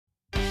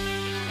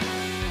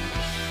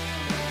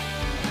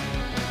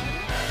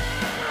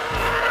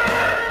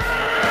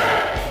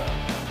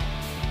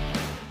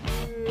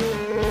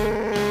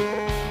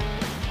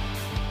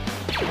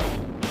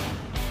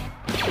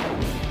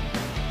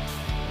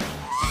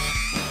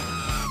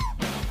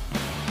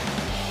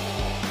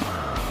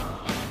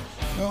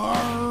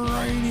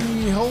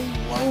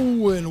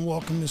Hello and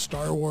welcome to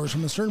Star Wars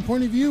from a certain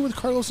point of view with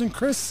Carlos and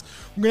Chris.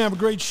 We're going to have a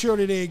great show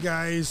today,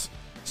 guys.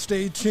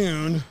 Stay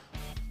tuned.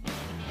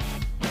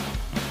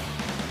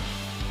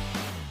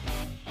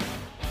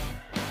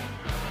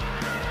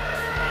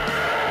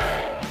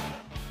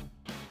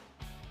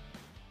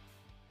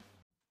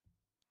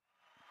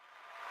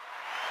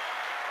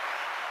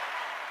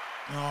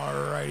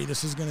 Alrighty,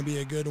 this is going to be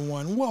a good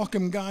one.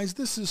 Welcome, guys.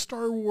 This is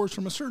Star Wars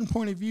from a certain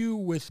point of view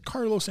with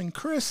Carlos and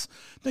Chris.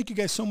 Thank you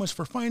guys so much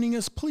for finding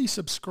us. Please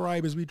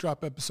subscribe as we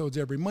drop episodes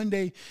every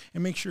Monday,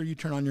 and make sure you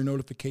turn on your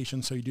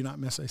notifications so you do not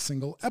miss a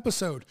single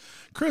episode.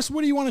 Chris,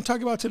 what do you want to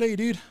talk about today,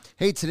 dude?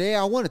 Hey, today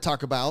I want to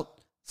talk about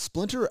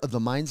Splinter of the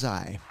Mind's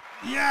Eye.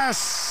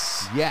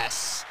 Yes.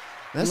 Yes.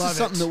 This is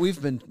something that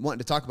we've been wanting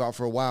to talk about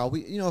for a while.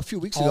 A few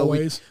weeks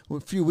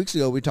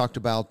ago, we talked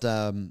about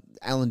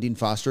Alan Dean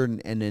Foster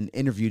and an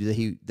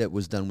interview that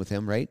was done with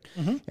him, right?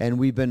 Mm-hmm. And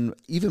we've been,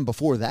 even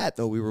before that,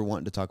 though, we were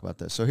wanting to talk about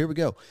this. So here we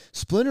go.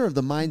 Splinter of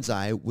the Mind's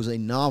Eye was a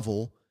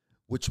novel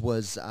which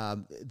was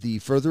the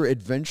further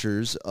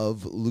adventures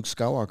of Luke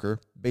Skywalker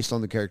based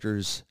on the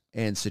characters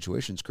and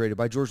situations created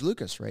by George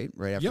Lucas, right?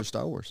 Right after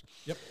Star Wars.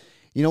 Yep.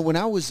 When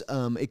I was,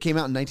 it came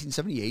out in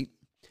 1978.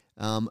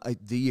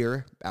 The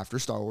year after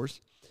Star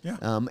Wars. Yeah.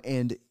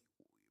 And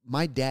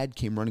my dad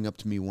came running up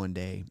to me one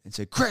day and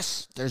said,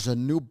 "Chris, there's a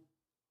new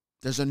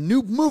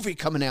movie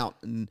coming out."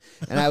 And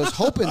I was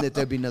hoping that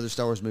there'd be another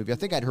Star Wars movie. I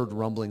think I'd heard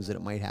rumblings that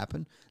it might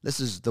happen. This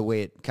is the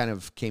way it kind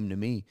of came to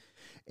me.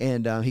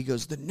 And he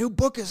goes, "The new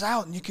book is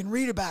out and you can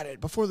read about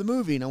it before the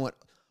movie." And I went,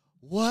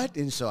 "What?"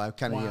 And so I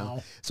kind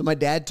of, so my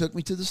dad took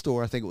me to the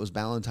store. I think it was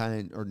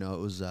it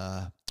was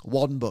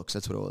Walden Books.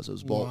 That's what it was. It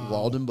was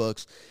Walden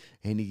Books.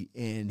 And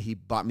he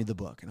bought me the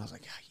book, and I was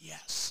like,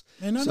 yes.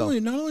 And not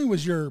only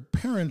was your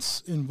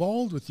parents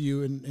involved with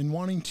you in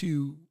wanting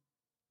to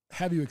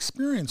have you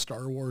experience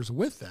Star Wars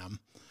with them,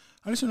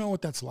 I just don't know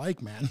what that's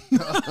like, man.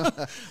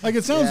 Like,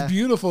 it sounds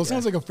beautiful. It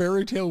sounds like a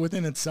fairy tale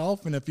within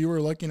itself. And if you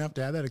were lucky enough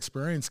to have that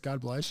experience,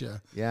 God bless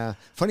you. Yeah.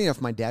 Funny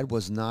enough, my dad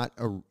was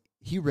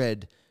he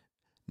read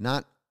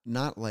not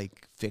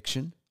like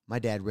fiction. My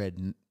dad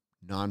read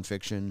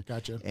nonfiction.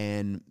 Gotcha.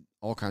 And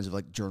all kinds of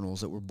like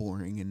journals that were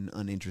boring and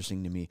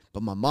uninteresting to me.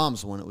 But my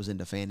mom's the one that was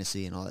into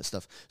fantasy and all that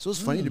stuff. So it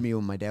was funny to me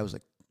when my dad was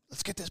like,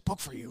 "Let's get this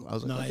book for you." I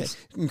was like, nice.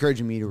 Okay.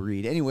 Encouraging me to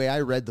read. Anyway, I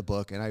read the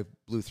book and I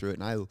blew through it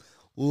and I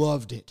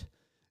loved it.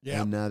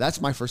 Yeah. And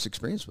that's my first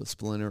experience with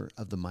Splinter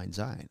of the Mind's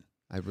Eye.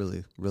 I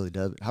really, really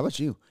dug it. How about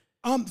you?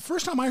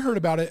 First time I heard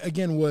about it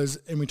again was,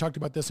 and we talked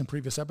about this in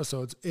previous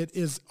episodes, it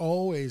is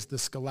always the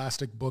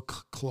Scholastic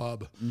Book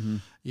Club. Mm-hmm.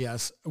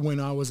 Yes. When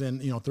I was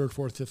in, 3rd,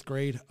 4th, 5th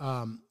grade,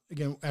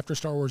 again, after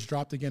Star Wars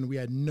dropped again, we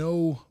had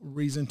no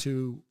reason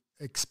to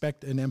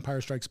expect an Empire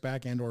Strikes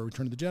Back and or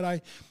Return of the Jedi.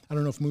 I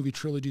don't know if movie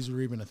trilogies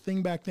were even a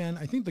thing back then.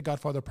 I think The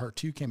Godfather Part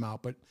 2 came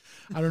out, but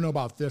I don't know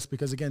about this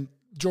because, again,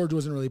 George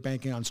wasn't really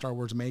banking on Star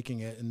Wars making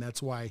it, and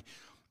that's why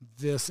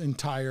this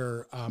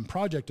entire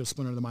project of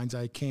Splinter of the Mind's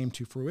Eye came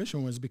to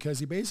fruition, was because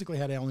he basically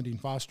had Alan Dean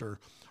Foster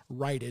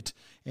write it,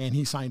 and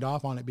he signed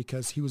off on it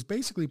because he was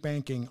basically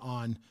banking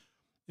on,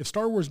 if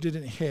Star Wars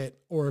didn't hit,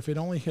 or if it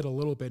only hit a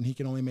little bit and he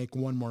can only make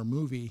one more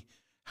movie,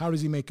 how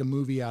does he make a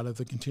movie out of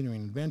the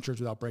continuing adventures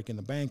without breaking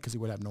the bank? Because he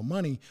would have no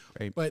money.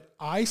 Right. But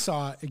I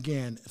saw,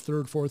 again,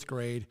 3rd, 4th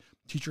grade,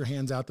 teacher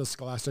hands out the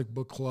Scholastic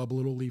Book Club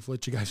little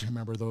leaflets. You guys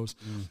remember those?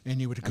 And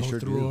you would go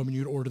through them, and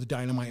you'd order the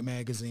Dynamite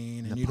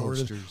magazine, and you'd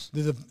order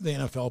the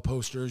NFL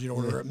posters. You'd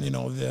order,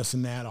 this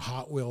and that, a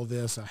Hot Wheel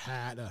this, a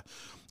hat,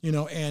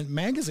 and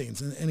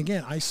magazines. And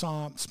again, I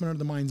saw Splinter of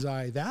the Mind's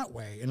Eye that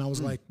way. And I was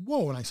like,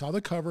 whoa. And I saw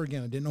the cover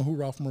again. I didn't know who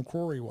Ralph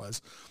McQuarrie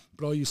was.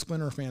 But all you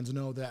Splinter fans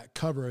know that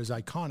cover is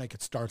iconic.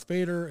 It's Darth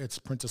Vader. It's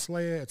Princess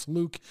Leia. It's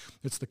Luke.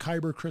 It's the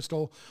Kyber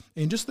crystal.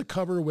 And just the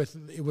cover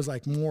it was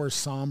like more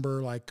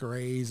somber, like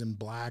grays and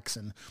blacks,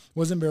 and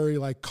wasn't very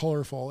like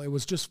colorful. It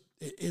was just,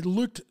 it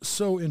looked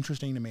so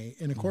interesting to me.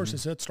 And of course it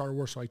said Star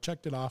Wars. So I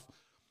checked it off.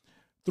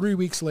 3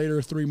 months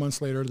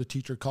later, the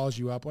teacher calls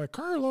you up like,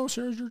 "Carlos,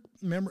 here's your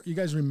you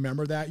guys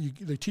remember that?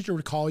 The teacher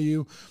would call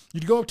you.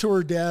 You'd go up to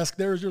her desk.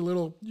 There's your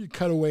little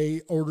cutaway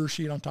order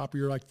sheet on top of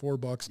your like 4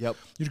 books. Yep.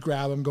 You'd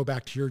grab them, go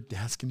back to your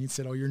desk, and you'd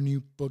set all your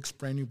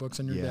brand new books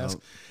on your desk.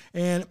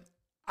 And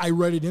I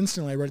read it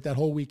instantly. I read it that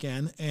whole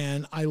weekend,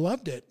 and I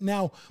loved it.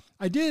 Now,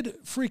 I did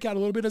freak out a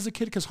little bit as a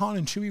kid because Han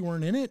and Chewie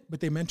weren't in it,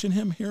 but they mentioned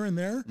him here and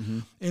there. Mm-hmm.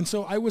 And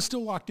so I was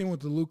still locked in with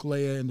the Luke,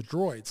 Leia, and the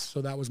droids.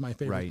 So that was my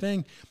favorite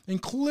thing. And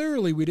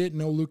clearly we didn't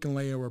know Luke and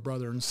Leia were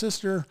brother and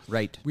sister.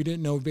 Right. We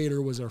didn't know Vader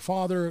was their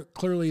father.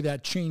 Clearly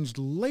that changed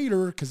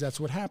later because that's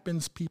what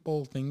happens.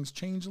 Things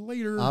change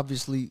later.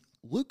 Obviously,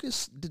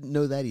 Lucas didn't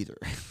know that either.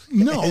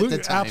 No,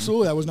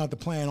 absolutely. That was not the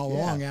plan all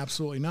along.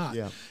 Absolutely not.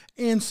 Yeah.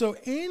 And so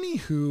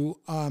anywho,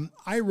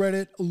 I read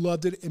it,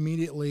 loved it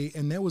immediately.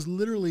 And that was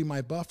literally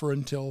my buffer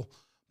until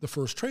the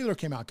first trailer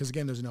came out. Because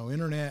again, there's no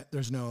internet,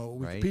 there's no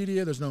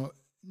Wikipedia, there's no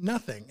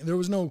nothing. There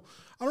was no,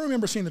 I don't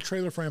remember seeing the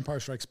trailer for Empire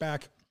Strikes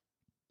Back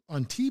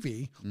on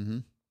TV. Mm-hmm.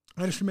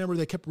 I just remember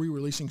they kept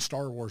re-releasing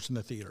Star Wars in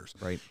the theaters.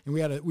 Right. And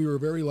we were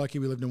very lucky.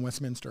 We lived in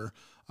Westminster,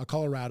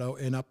 Colorado,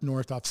 and up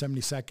north off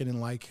 72nd in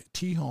like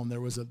T-Home,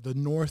 there was the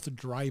North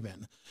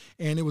Drive-In.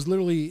 And it was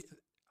literally,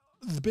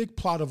 the big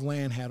plot of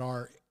land had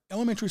our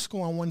elementary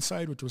school on one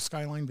side, which was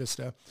Skyline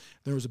Vista.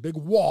 There was a big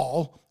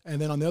wall,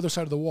 and then on the other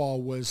side of the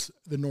wall was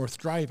the North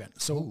Drive-In.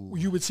 So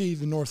you would see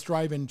the North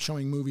Drive-In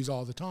showing movies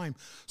all the time.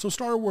 So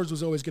Star Wars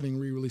was always getting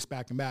re-released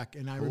back and back.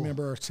 And I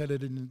remember I said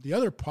it in the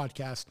other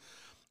podcast,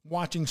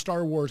 watching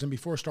Star Wars, and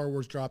before Star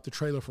Wars dropped, the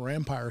trailer for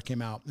Empire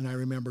came out, and I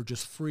remember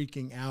just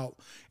freaking out.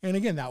 And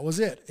again, that was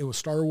it. It was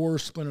Star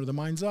Wars, Splinter of the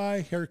Mind's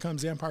Eye. Here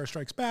comes Empire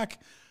Strikes Back.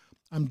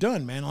 I'm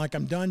done, man. Like,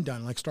 I'm done.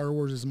 Like, Star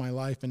Wars is my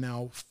life, and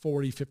now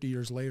 40, 50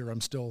 years later,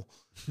 I'm still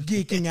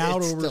geeking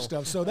out over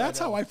stuff. So that's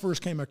how I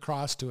first came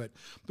across to it.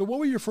 But what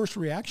were your first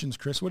reactions,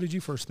 Chris? What did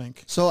you first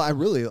think? So I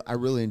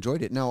really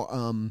enjoyed it.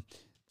 Now,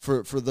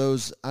 for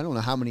those, I don't know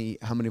how many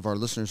of our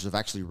listeners have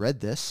actually read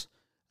this.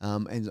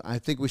 And I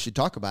think we should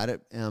talk about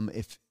it. And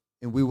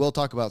we will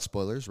talk about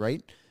spoilers,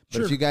 right? But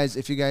sure.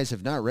 if you guys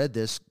have not read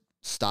this,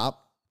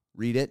 stop,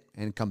 read it,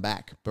 and come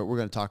back. But we're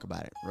going to talk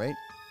about it, right?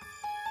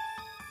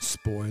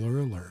 Spoiler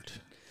alert.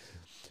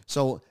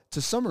 So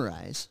to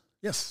summarize,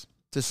 it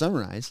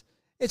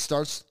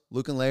starts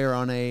Luke and Leia are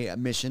on a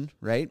mission,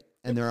 right?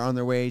 And they're on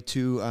their way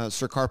to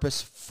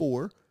Sercarpus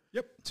 4.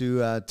 Yep.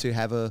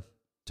 To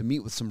meet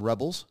with some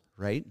rebels,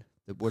 right?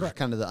 Which are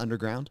kind of the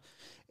underground.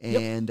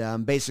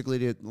 And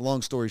basically,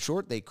 long story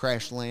short, they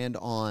crash land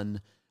on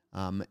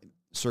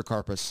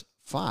Sercarpus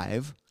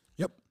 5,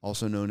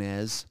 also known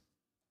as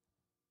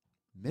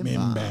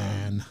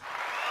Mimban.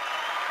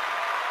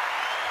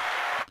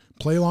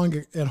 Play along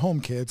at home,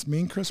 kids.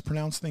 Me and Chris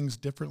pronounce things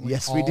differently.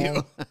 Yes, we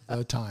do. All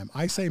the time.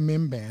 I say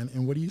Mimban,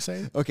 and what do you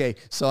say? Okay,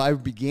 so I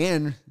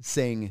began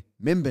saying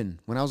Mimban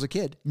when I was a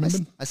kid. I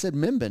said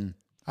Mimban.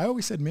 I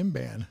always said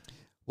Mimban.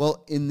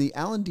 Well, in the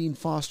Alan Dean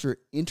Foster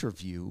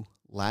interview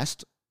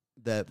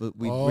that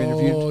we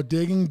interviewed. Oh,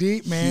 digging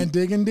deep, man,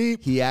 digging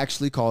deep. He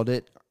actually called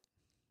it.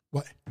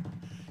 What?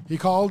 He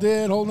called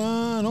it, hold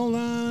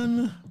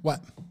on.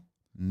 What?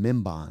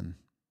 Mimban.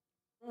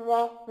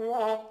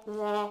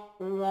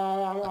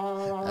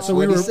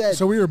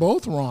 So we were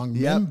both wrong.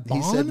 Yep,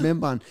 he said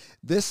Mimban.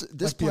 This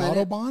like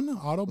planet, the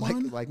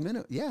Autobahn? Like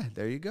Minute. Yeah,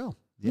 there you go.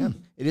 Yeah.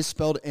 It is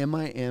spelled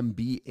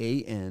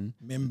Mimban.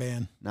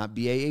 Mimban. Not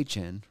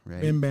Bahn,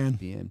 right? Mimban.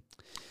 BN.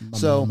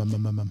 So,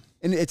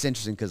 and it's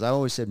interesting because I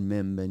always said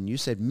Mimban. You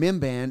said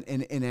Mimban,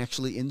 and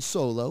actually in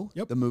Solo,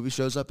 the movie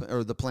shows up,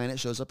 or the planet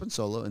shows up in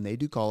Solo, and they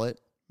do call it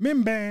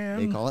Mimban.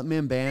 They call it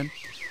Mimban.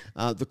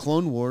 The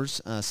Clone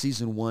Wars,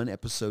 Season 1,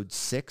 Episode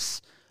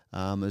 6,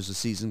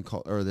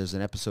 there's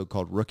an episode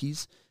called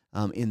Rookies.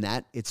 In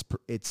that, it's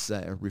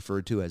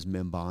referred to as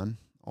Mimban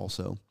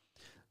also.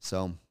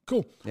 So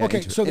cool. Yeah,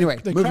 okay, so anyway,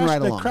 moving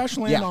right along. They crash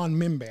land on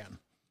Mimban.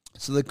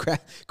 So they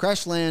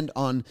crash land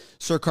on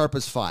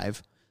Sercarpus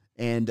 5,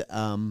 and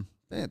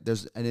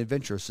there's an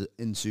adventure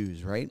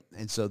ensues, right?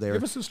 And so they're...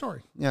 Give us the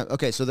story. Yeah,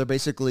 okay, so they're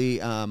basically,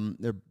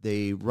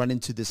 they run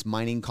into this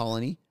mining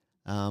colony,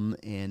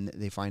 and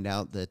they find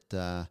out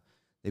that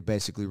they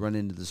basically run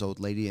into this old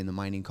lady in the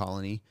mining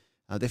colony.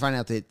 They find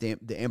out that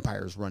the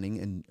Empire's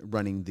running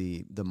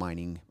the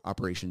mining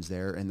operations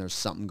there, and there's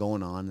something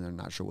going on, and they're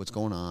not sure what's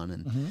going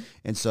on.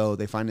 And so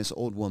they find this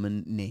old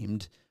woman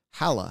named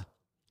Hala.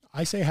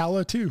 I say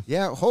Hala too.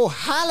 Yeah. Oh,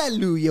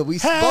 hallelujah. We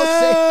both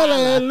say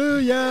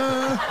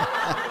hallelujah.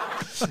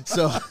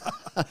 So,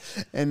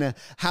 and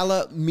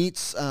Hala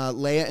meets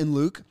Leia and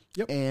Luke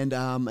and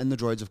the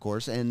droids, of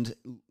course, and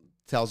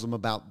shows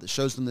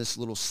them this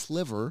little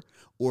sliver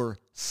or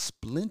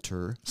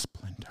splinter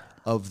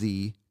of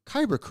the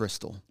Kyber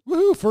crystal.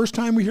 Woohoo! First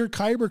time we hear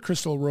Kyber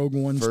crystal, Rogue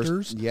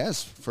One-sters.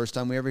 Yes, first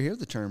time we ever hear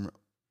the term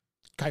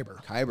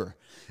Kyber.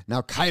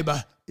 Now,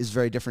 Kyber is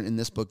very different in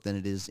this book than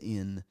it is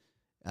in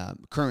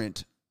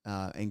current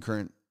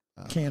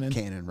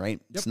canon, right?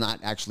 Yep. It's not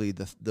actually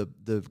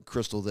the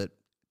crystal that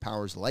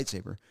powers the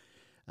lightsaber.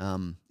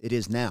 It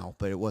is now,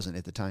 but it wasn't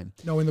at the time.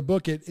 No, in the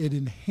book, it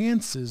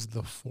enhances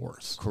the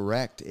Force.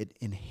 Correct. It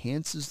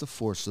enhances the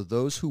Force. So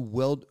those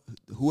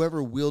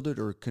whoever wielded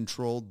or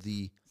controlled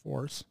the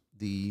Force,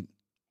 the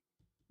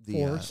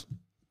Force,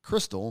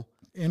 crystal,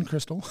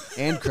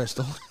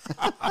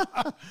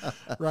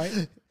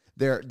 right?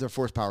 Their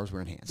Force powers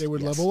were enhanced. They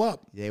would level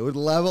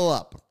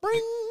up.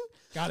 Bring.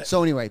 Got it.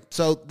 So anyway,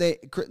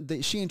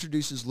 she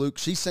introduces Luke.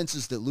 She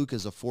senses that Luke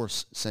is a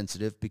Force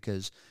sensitive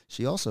because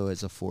she also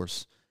is a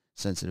Force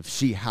sensitive.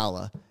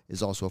 Hala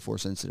is also a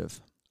Force sensitive.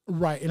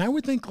 Right. And I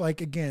would think,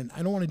 like, again,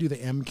 I don't want to do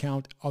the M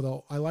count,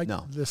 although I like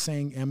the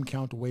saying M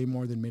count way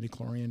more than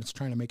midichlorian. It's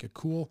trying to make it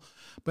cool.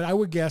 But I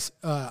would guess,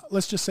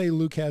 let's just say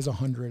Luke has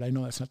 100. I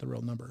know that's not the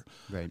real number.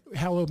 Right.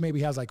 Hala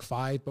maybe has like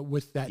 5, but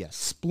with that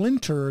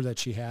splinter that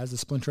she has, the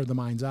splinter of the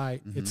mind's eye,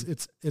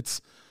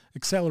 it's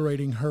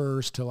accelerating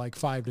hers to like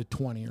 5 to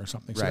 20 or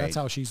something. So that's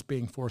how she's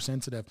being Force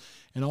sensitive.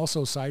 And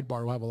also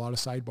sidebar, we'll have a lot of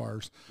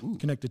sidebars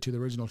connected to the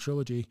original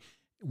trilogy,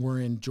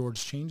 wherein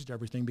George changed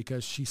everything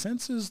because she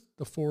senses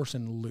the Force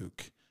in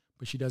Luke,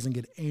 but she doesn't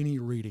get any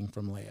reading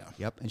from Leia.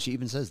 Yep, and she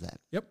even says that.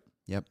 Yep.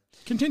 Yep.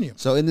 Continue.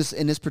 So in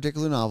this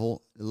particular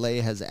novel,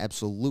 Leia has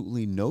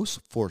absolutely no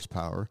force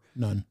power.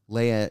 None.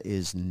 Leia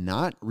is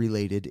not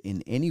related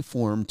in any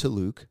form to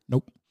Luke.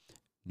 Nope.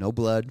 No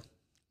blood.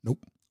 Nope.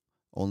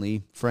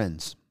 Only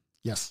friends.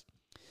 Yes.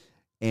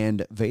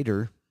 And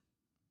Vader,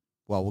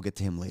 well, we'll get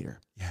to him later.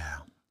 Yeah.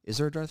 Is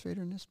there a Darth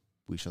Vader in this?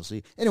 We shall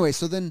see. Anyway,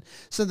 so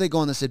they go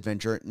on this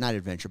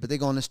but they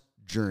go on this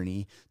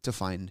journey to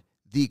find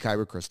the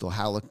Kyber crystal.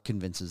 Hala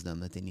convinces them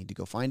that they need to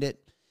go find it.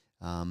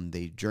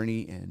 They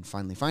journey and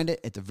finally find it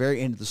at the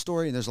very end of the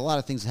story, and there's a lot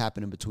of things that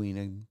happen in between,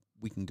 and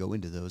we can go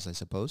into those, I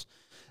suppose.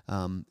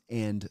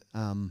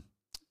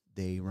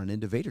 They run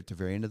into Vader at the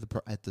very end of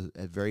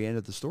very end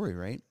of the story,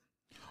 right?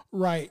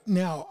 Right.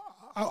 Now,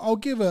 I'll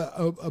give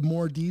a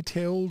more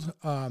detailed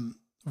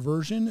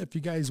version. If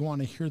you guys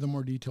want to hear the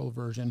more detailed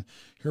version,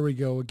 here we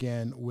go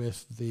again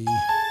with the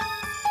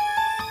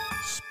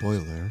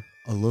spoiler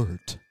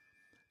alert.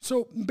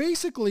 So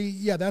basically,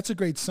 yeah, that's a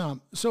great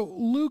sum. So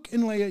Luke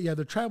and Leia, yeah,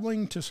 they're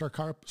traveling to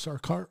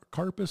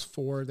Sarkarpus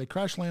 4. They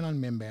crash land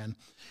on Mimban.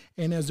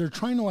 And as they're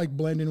trying to like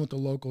blend in with the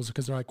locals,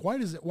 because they're like, why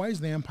is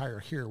the Empire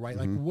here, right?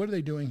 Like, what are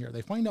they doing here?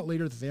 They find out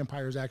later that the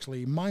Empire is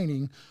actually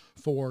mining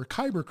for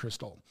Kyber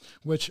crystal,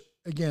 which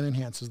again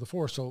enhances the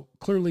Force. So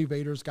clearly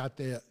Vader's got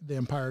the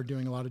Empire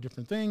doing a lot of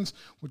different things,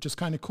 which is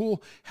kind of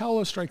cool.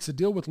 Hala strikes a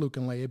deal with Luke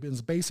and Leia,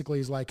 and basically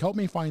is like, help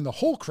me find the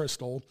whole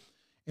crystal,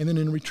 and then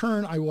in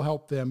return, I will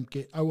help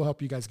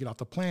you guys get off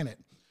the planet.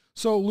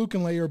 So Luke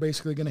and Leia are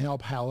basically going to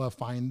help Hala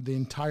find the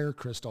entire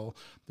crystal.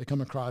 They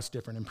come across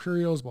different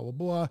Imperials, blah,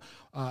 blah,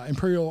 blah.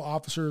 Imperial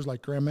officers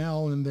like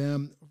Grammel and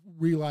them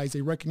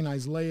they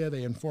recognize Leia.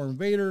 They inform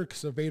Vader,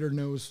 because Vader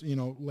knows,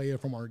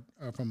 Leia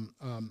from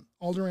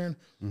Alderaan.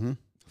 Mm-hmm.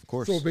 Of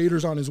course. So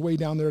Vader's on his way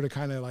down there to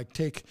kind of like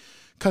take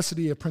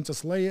custody of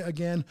Princess Leia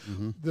again.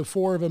 Mm-hmm. The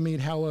four of them meet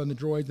Hala and the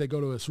droids. They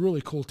go to this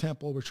really cool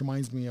temple, which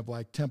reminds me of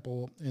like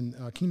temple in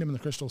Kingdom of the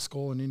Crystal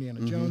Skull and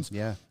Indiana Jones.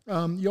 Yeah.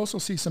 You also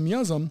see some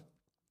Yuzum,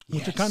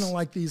 which are kind of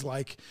like these,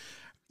 like,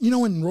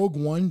 in Rogue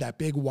One, that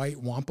big white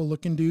Wampa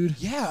looking dude.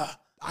 Yeah.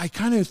 I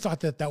kind of thought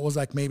that was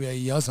like maybe a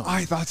Yuzum.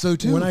 I thought so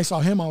too. When I saw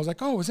him, I was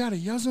like, oh, is that a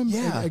Yuzum?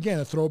 Yeah. And again,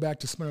 a throwback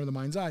to Splinter of the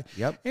Mind's Eye.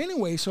 Yep.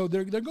 Anyway, so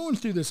they're going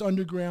through this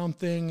underground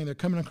thing, and they're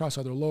coming across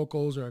other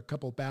locals. There are a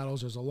couple of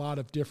battles. There's a lot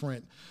of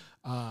different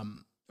side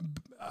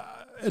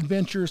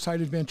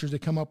adventures. They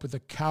come up with the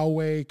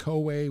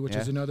Koway, which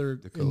is another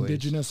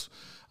indigenous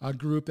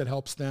group that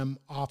helps them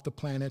off the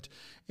planet.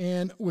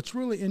 And what's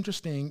really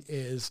interesting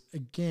is,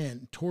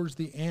 again, towards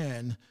the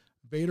end,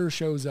 Vader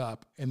shows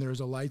up, and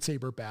there's a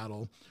lightsaber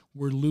battle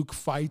where Luke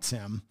fights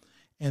him,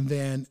 and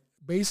then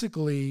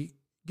basically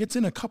gets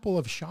in a couple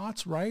of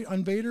shots, right,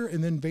 on Vader,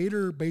 and then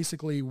Vader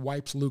basically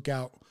wipes Luke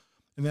out.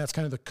 And that's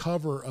kind of the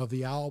cover of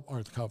the album,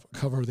 or the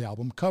cover of the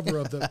album, cover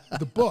of the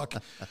book.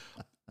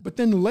 But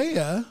then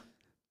Leia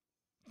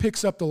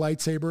picks up the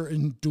lightsaber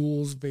and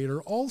duels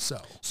Vader also.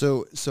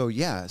 So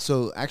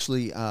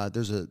actually,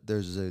 there's a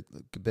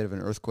bit of an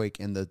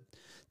earthquake, and the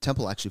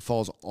temple actually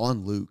falls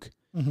on Luke.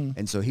 Mm-hmm.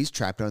 And so he's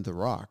trapped under the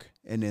rock.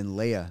 And then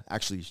Leia,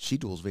 actually, she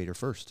duels Vader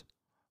first.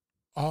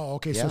 Oh,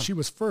 okay. Yeah. So she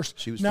was first.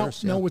 She was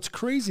first. Now, what's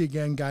crazy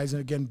again, guys,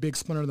 and again, big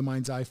Splinter of the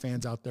Mind's Eye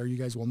fans out there, you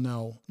guys will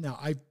know. Now,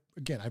 I've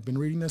been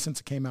reading this since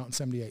it came out in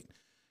 1978.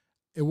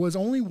 It was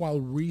only while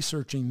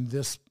researching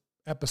this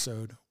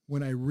episode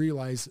when I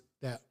realized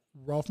that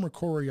Ralph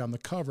McQuarrie on the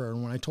cover,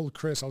 and when I told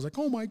Chris, I was like,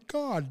 oh my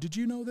God, did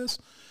you know this?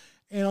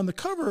 And on the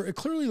cover, it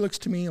clearly looks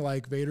to me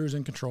like Vader's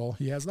in control.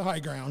 He has the high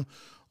ground.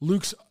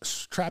 Luke's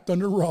trapped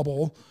under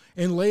rubble,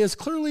 and Leia's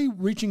clearly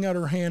reaching out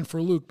her hand for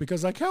Luke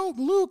because, like, help,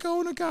 Luke,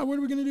 oh my God, what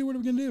are we going to do? What are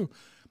we going to do?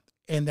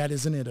 And that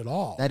isn't it at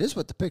all. That is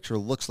what the picture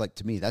looks like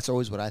to me. That's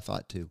always what I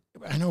thought too.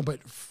 I know, but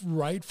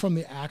right from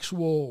the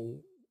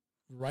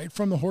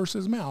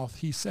horse's mouth,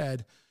 he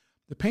said,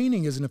 the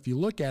painting isn't, if you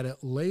look at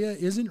it, Leia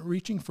isn't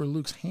reaching for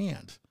Luke's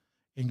hand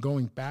and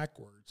going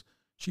backwards.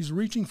 She's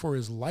reaching for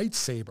his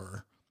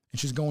lightsaber, and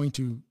she's going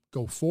to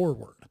go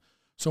forward.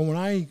 So when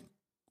I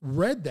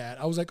read that,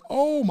 I was like,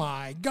 oh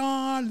my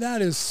God,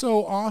 that is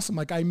so awesome.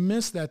 Like, I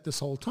missed that this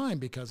whole time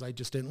because I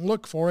just didn't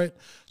look for it,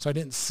 so I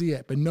didn't see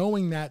it. But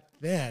knowing that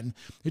then,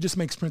 it just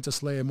makes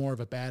Princess Leia more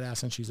of a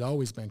badass than she's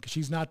always been, because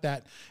she's not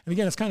that. And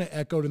again, it's kind of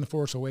echoed in The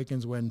Force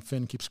Awakens when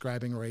Finn keeps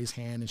grabbing Rey's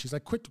hand, and she's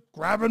like, quit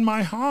grabbing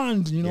my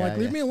hand,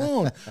 leave me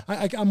alone.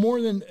 I'm more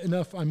than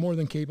enough. I'm more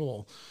than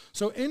capable.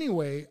 So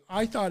anyway,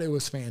 I thought it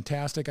was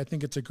fantastic. I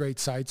think it's a great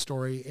side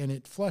story, and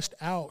it fleshed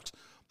out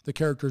the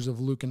characters of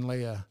Luke and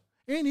Leia,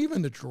 and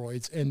even the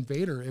droids and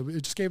Vader.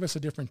 It just gave us a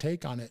different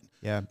take on it.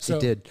 Yeah, it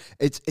did.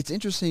 It's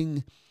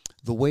interesting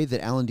the way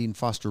that Alan Dean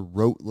Foster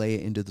wrote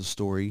Leia into the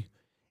story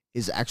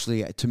is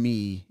actually, to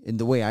me, in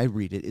the way I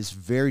read it, is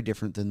very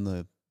different than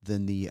the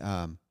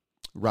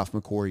Ralph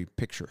McQuarrie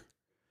picture.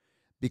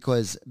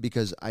 Because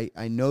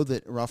I know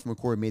that Ralph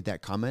McQuarrie made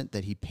that comment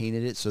that he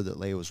painted it so that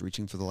Leia was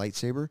reaching for the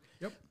lightsaber.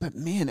 Yep. But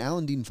man,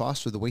 Alan Dean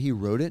Foster, the way he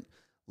wrote it,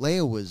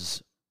 Leia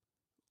was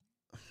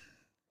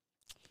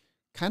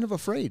kind of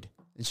afraid.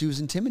 And she was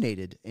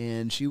intimidated,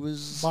 and she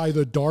was by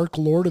the Dark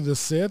Lord of the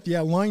Sith.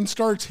 Yeah, line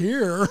starts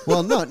here.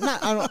 Well, no,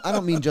 not I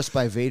don't mean just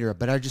by Vader,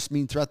 but I just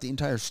mean throughout the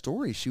entire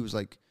story, she was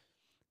like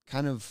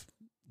kind of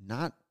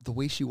not the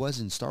way she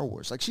was in Star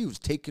Wars. Like she was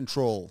take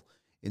control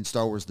in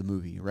Star Wars the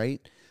movie,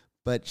 right?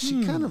 But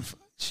she kind of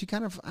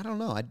I don't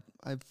know.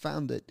 I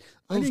found that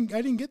I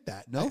didn't get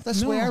that. No,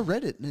 that's the way I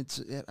read it,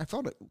 and I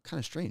felt it kind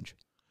of strange.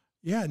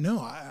 Yeah, no,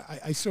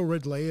 I still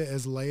read Leia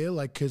as Leia,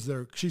 like, because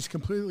she's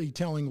completely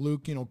telling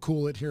Luke,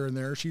 cool it here and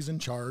there. She's in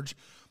charge.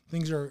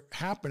 Things are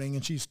happening,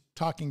 and she's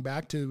talking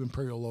back to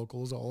Imperial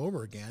locals all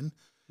over again.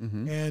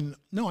 Mm-hmm. And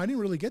no, I didn't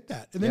really get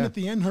that. And then at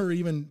the end, her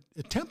even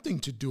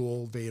attempting to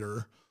duel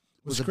Vader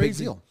was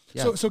crazy. A big deal.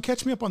 Yeah. So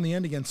catch me up on the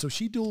end again. So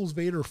she duels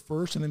Vader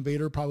first, and then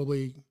Vader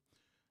probably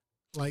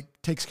like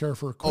takes care of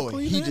her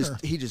quickly.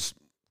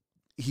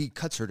 He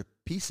cuts her to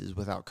pieces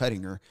without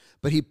cutting her,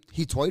 but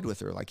he toyed with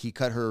her. Like he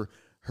cut her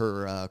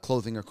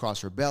clothing across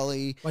her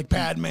belly. Like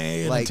Padme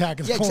and Attack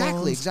of the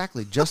Clones.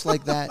 Exactly. Just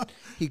like that.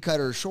 He cut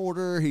her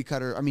shoulder. He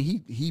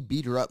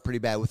beat her up pretty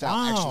bad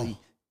without actually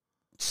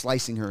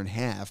slicing her in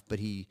half, but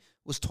he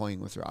was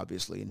toying with her,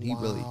 obviously, and he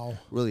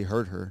really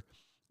hurt her.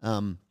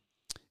 And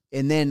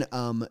then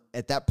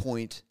at that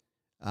point...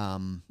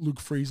 Luke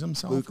frees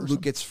himself?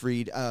 Luke gets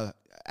freed.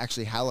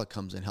 Actually, Hala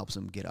comes and helps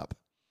him get up.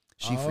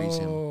 She frees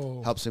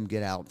him, helps him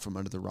get out from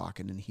under the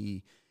rock, and then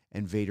he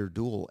and Vader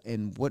duel.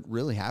 And what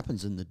really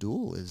happens in the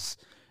duel is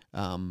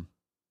boom,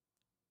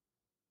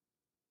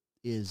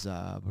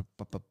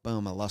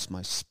 I lost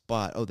my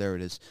spot. Oh, there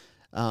it is.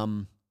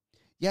 So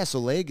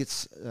Leia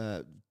gets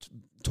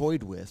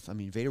toyed with. I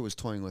mean, Vader was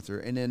toying with her,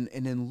 and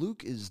then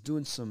Luke is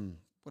doing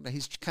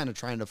he's kind of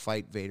trying to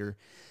fight Vader,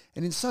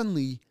 and then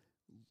suddenly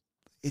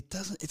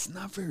it's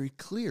not very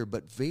clear,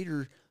 but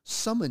Vader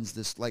summons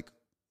this like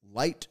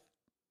light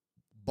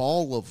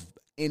ball of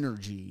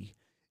energy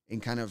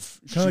and kind of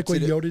like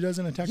what Yoda does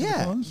in Attack of the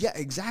Clones? Yeah,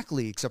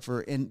 exactly. Except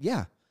for, and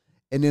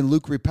then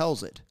Luke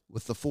repels it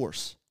with the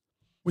Force.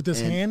 With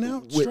his hand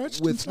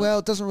outstretched? Well,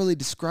 it doesn't really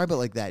describe it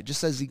like that. It just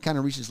says he kind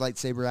of reaches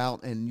lightsaber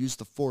out and used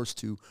the Force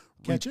to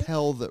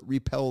repel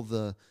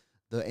the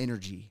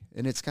energy.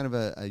 And it's kind of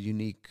a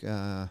unique...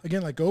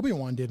 Again, like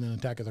Obi-Wan did in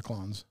Attack of the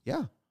Clones.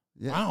 Yeah.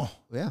 Wow.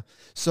 Yeah.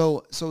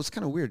 So it's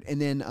kind of weird.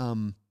 And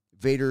then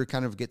Vader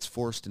kind of gets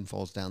forced and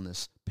falls down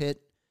this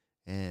pit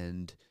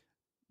and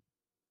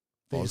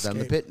falls down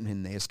the pit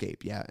and they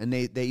escape. Yeah. And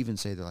they even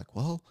say, they're like,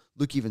 well,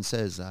 Luke even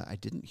says, I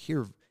didn't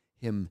hear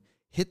him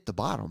hit the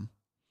bottom.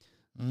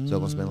 So it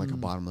must have been like a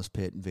bottomless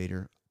pit, and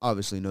Vader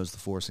obviously knows the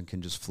Force and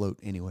can just float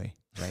anyway,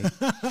 right?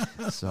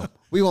 So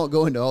we won't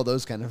go into all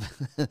those kind of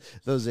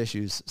those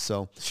issues.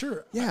 So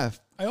sure. Yeah.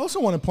 I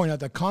also want to point out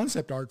that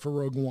concept art for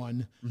Rogue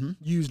One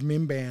used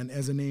Mimban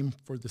as a name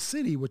for the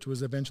city, which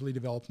was eventually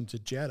developed into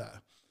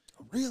Jeddah.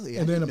 Really?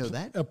 And then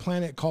that. A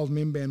planet called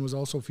Mimban was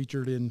also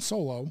featured in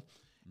Solo.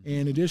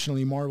 And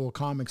additionally, Marvel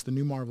Comics, the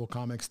new Marvel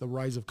Comics, The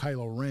Rise of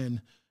Kylo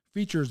Ren,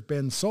 features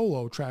Ben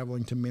Solo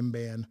traveling to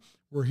Mimban,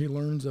 where he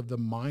learns of the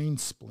Mind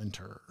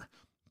Splinter,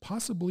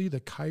 possibly the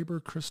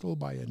Kyber crystal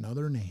by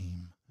another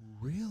name.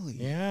 Really?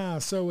 Yeah.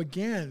 So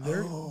again,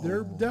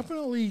 they're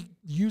definitely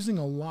using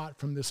a lot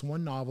from this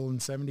one novel in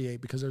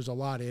 78 because there's a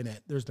lot in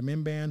it. There's the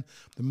Mimban,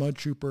 the Mud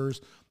Troopers,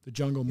 the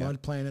Jungle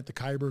Mud Planet, the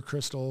Kyber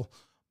crystal,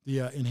 the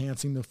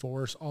enhancing the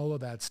Force, all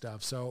of that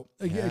stuff. So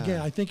again,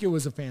 I think it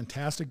was a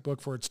fantastic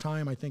book for its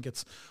time. I think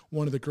it's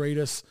one of the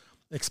greatest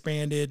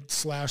expanded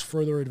 /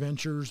 further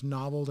adventures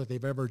novel that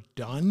they've ever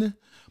done.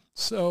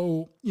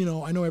 So,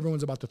 I know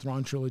everyone's about the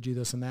Thrawn trilogy,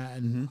 this and that,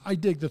 and I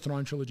dig the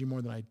Thrawn trilogy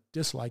more than I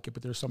dislike it,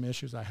 but there's some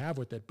issues I have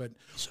with it. But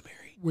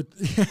with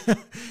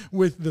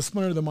the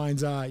Splinter of the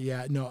Mind's Eye,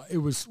 it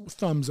was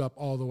thumbs up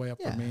all the way up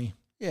for me.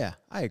 Yeah,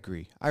 I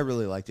agree. I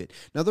really liked it.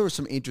 Now, there were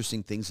some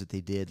interesting things that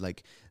they did.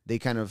 Like, they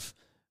kind of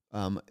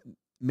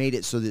made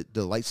it so that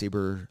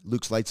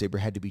Luke's lightsaber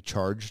had to be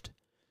charged.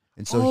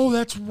 And so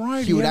that's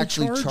right. He would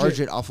actually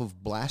charge it off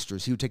of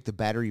blasters. He would take the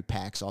battery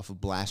packs off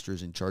of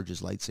blasters and charge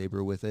his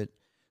lightsaber with it.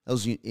 That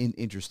was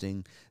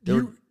interesting.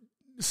 Do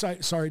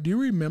you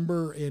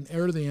remember in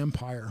Heir to the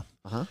Empire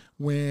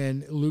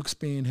when Luke's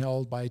being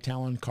held by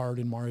Talon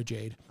Karrde and Mara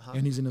Jade,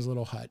 and he's in his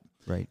little hut,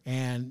 right?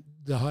 And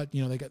the hut,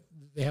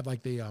 they have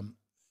like the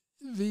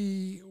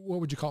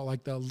what would you call it,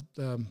 like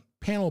the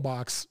panel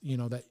box,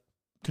 that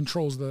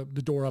controls the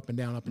door up and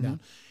down.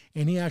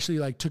 And he actually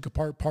like took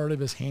apart part of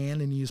his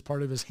hand and used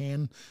part of his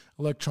hand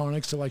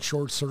electronics to like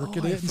short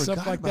circuit it and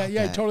stuff like that.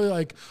 Yeah, it's totally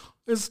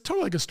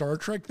like a Star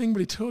Trek thing,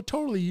 but he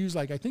totally used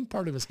like I think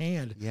part of his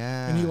hand.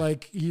 Yeah, and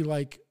he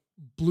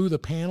blew the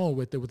panel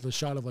with a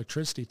shot of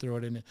electricity through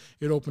it, and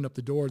it opened up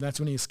the door. And that's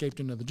when he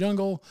escaped into the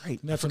jungle. Right,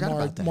 and that's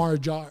when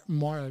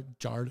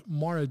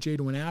Mara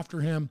Jade went after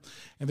him,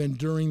 and then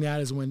during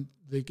that is when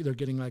they're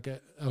getting like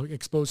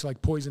exposed to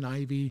like poison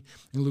ivy,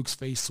 and Luke's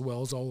face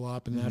swells all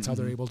up, and that's how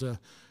they're able to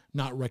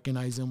not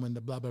recognize him when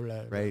the blah, blah,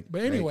 blah. Right.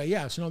 But anyway,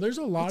 so there's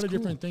a lot of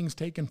different things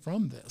taken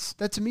from this.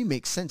 That to me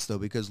makes sense, though,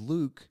 because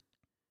Luke,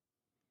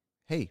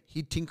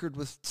 he tinkered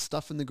with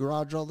stuff in the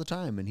garage all the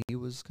time, and he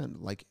was kind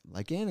of like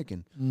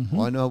Anakin.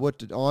 I know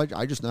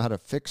I just know how to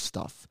fix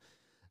stuff.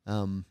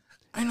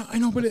 I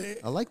know, but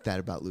I like that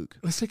about Luke.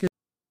 Let's take it.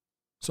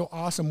 So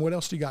awesome. What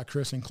else do you got,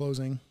 Chris, in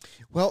closing?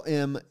 Well,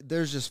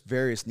 there's just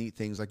various neat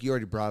things. Like you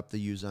already brought up the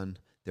Yuuzhan.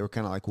 They were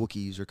kind of like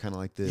Wookiees or kind of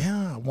like the...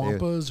 Yeah,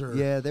 Wampas or...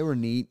 Yeah, they were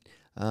neat.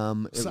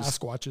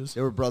 Sasquatches.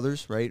 They were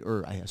brothers, right?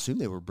 Or I assume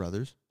they were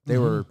brothers. They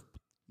were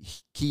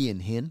Ki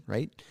and Hin,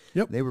 right?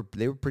 Yep. They were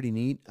pretty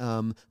neat.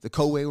 The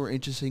Koei were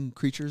interesting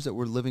creatures that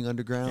were living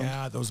underground.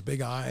 Yeah, those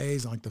big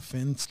eyes, like the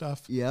fin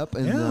stuff. Yep.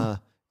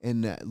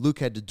 And Luke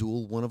had to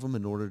duel one of them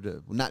in order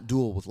to, well, not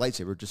duel with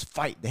lightsaber, just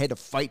fight. They had to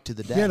fight to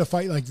the death. They had to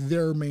fight like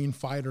their main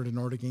fighter in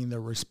order to gain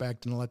their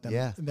respect and let them.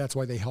 Yeah. And that's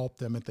why they helped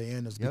them at the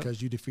end, is because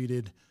you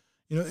defeated,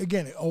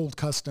 again, old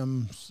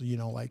customs,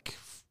 like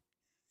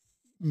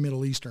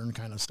Middle Eastern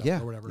kind of stuff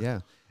or whatever.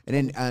 Yeah.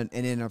 And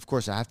then of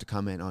course I have to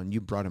comment on,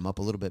 you brought him up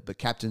a little bit, but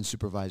Captain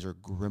Supervisor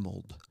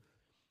Grimold.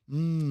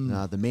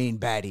 The main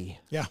baddie.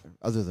 Yeah.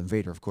 Other than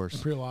Vader, of course.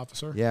 Imperial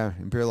officer. Yeah,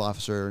 Imperial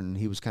officer, and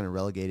he was kind of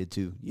relegated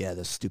to,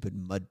 the stupid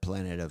mud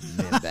planet of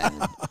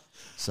Manbattan.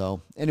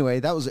 So, anyway,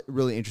 that was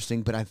really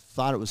interesting, but I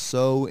thought it was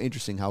so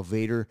interesting how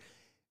Vader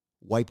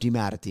wiped him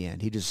out at the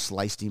end. He just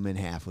sliced him in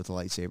half with a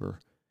lightsaber.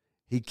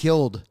 He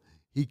killed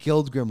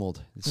Grimold.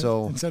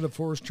 So instead of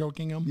force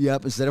choking him?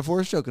 Yep, instead of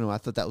force choking him. I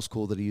thought that was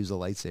cool that he used a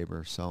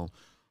lightsaber. So,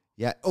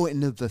 yeah. Oh,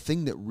 and the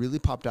thing that really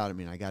popped out at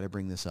me, and I got to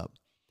bring this up.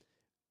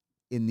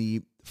 In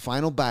the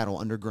final battle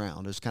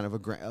underground, there's kind of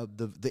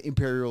the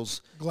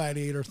Imperials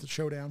gladiator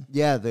showdown.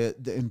 Yeah,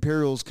 the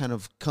Imperials kind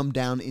of come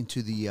down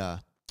into the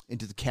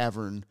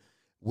cavern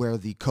where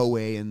the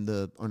Koei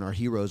and our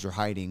heroes are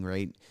hiding,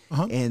 right?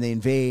 And they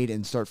invade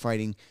and start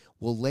fighting.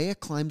 Well, Leia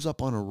climbs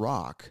up on a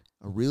rock,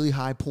 a really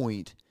high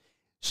point.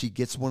 She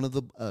gets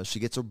she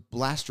gets a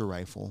blaster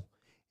rifle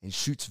and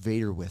shoots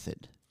Vader with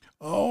it.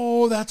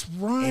 Oh, that's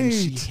right. And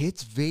she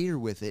hits Vader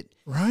with it.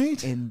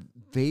 Right. And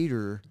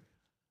Vader.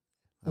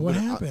 What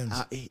happens?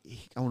 I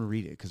want to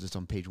read it because it's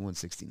on page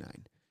 169. I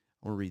want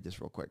to read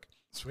this real quick.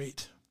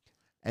 Sweet.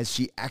 As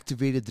she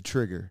activated the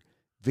trigger,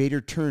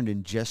 Vader turned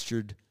and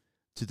gestured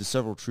to the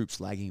several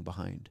troops lagging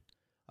behind.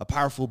 A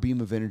powerful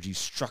beam of energy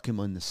struck him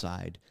on the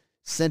side,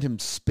 sent him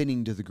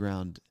spinning to the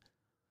ground.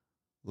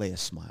 Leia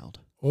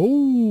smiled.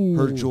 Oh.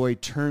 Her joy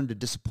turned to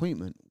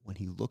disappointment when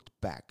he looked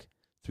back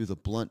through the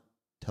blunt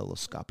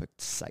telescopic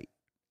sight.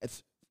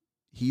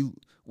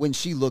 When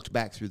she looked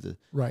back through the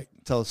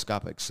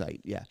telescopic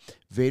sight,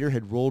 Vader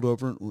had rolled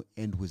over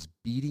and was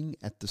beating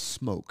at the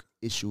smoke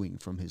issuing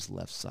from his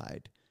left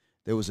side.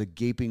 There was a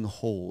gaping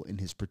hole in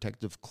his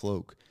protective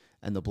cloak,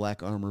 and the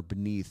black armor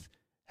beneath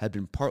had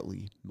been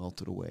partly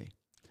melted away.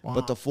 Wow.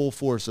 But the full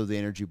force of the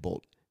energy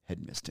bolt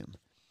had missed him.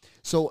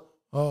 So,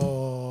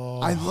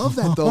 I love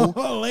that, though.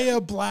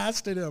 Leia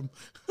blasted him.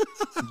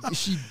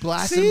 She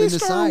blasted him in the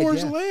Star side.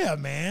 Wars Leia,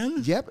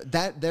 man. Yep,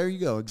 there you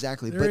go,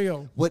 exactly. There you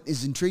go. What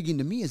is intriguing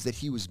to me is that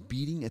he was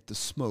beating at the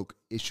smoke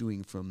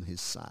issuing from his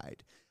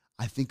side.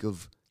 I think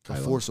of The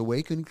Force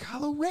Awakens,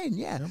 Kylo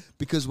Ren,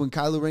 because when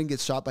Kylo Ren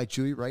gets shot by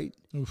Chewie, right?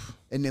 Oof.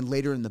 And then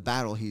later in the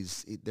battle,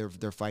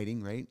 they're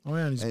fighting, right? Oh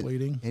yeah, and he's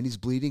bleeding. And he's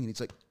bleeding, and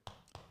he's like,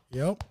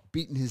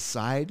 beating his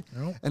side.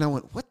 Yep. And I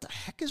went, what the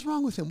heck is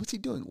wrong with him? What's he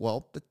doing?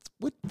 Well, that's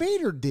what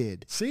Vader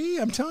did. See,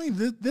 I'm telling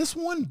you, this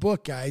one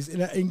book, guys,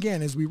 and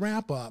again, as we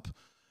wrap up,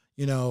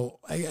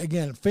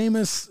 again,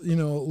 famous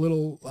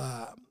little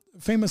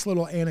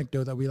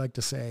anecdote that we like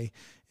to say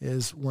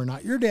is, we're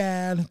not your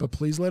dad, but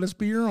please let us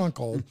be your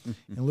uncle.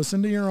 And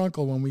listen to your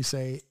uncle when we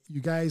say,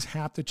 you guys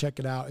have to check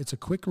it out. It's a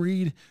quick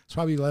read. It's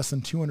probably less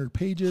than 200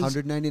 pages.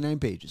 199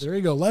 pages. There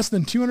you go. Less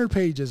than 200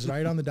 pages,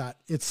 right on the dot.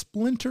 It's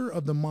Splinter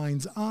of the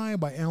Mind's Eye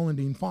by Alan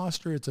Dean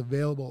Foster. It's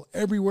available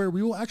everywhere.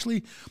 We will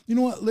actually, you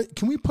know what,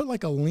 can we put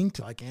like a link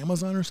to like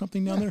Amazon or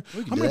something down there?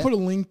 I'm going to put a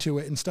link to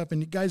it and stuff.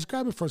 And you guys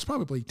grab it for it's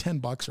probably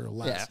 $10 or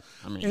less.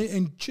 Yeah,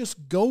 and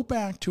just go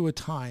back to a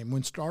time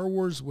when Star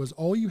Wars was,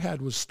 all you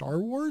had was Star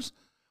Wars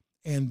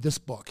and this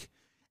book,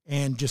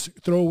 and just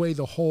throw away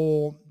the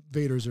whole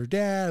Vader's her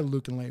dad,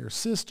 Luke and Leia's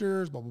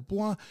sisters, blah, blah,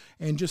 blah,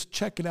 and just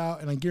check it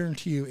out. And I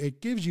guarantee you, it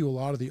gives you a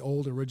lot of the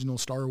old original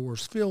Star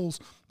Wars feels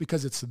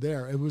because it's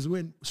there. It was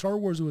when Star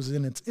Wars was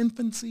in its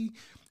infancy,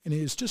 and it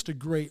is just a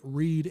great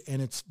read,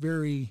 and it's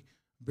very,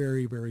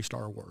 very, very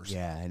Star Wars.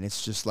 Yeah, and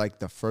it's just like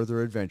the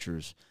further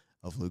adventures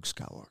of Luke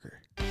Skywalker.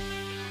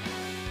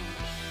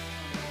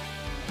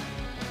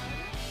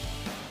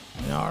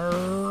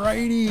 All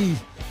righty.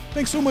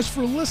 Thanks so much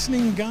for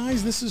listening,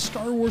 guys. This is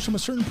Star Wars from a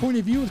Certain Point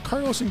of View with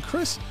Carlos and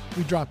Chris.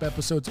 We drop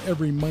episodes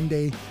every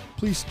Monday.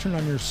 Please turn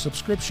on your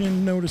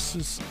subscription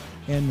notices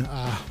and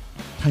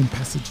time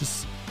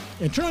passages.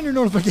 And turn on your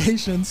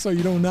notifications so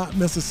you do not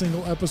miss a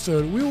single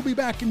episode. We will be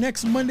back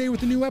next Monday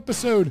with a new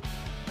episode.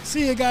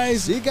 See you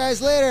guys. See you guys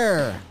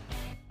later.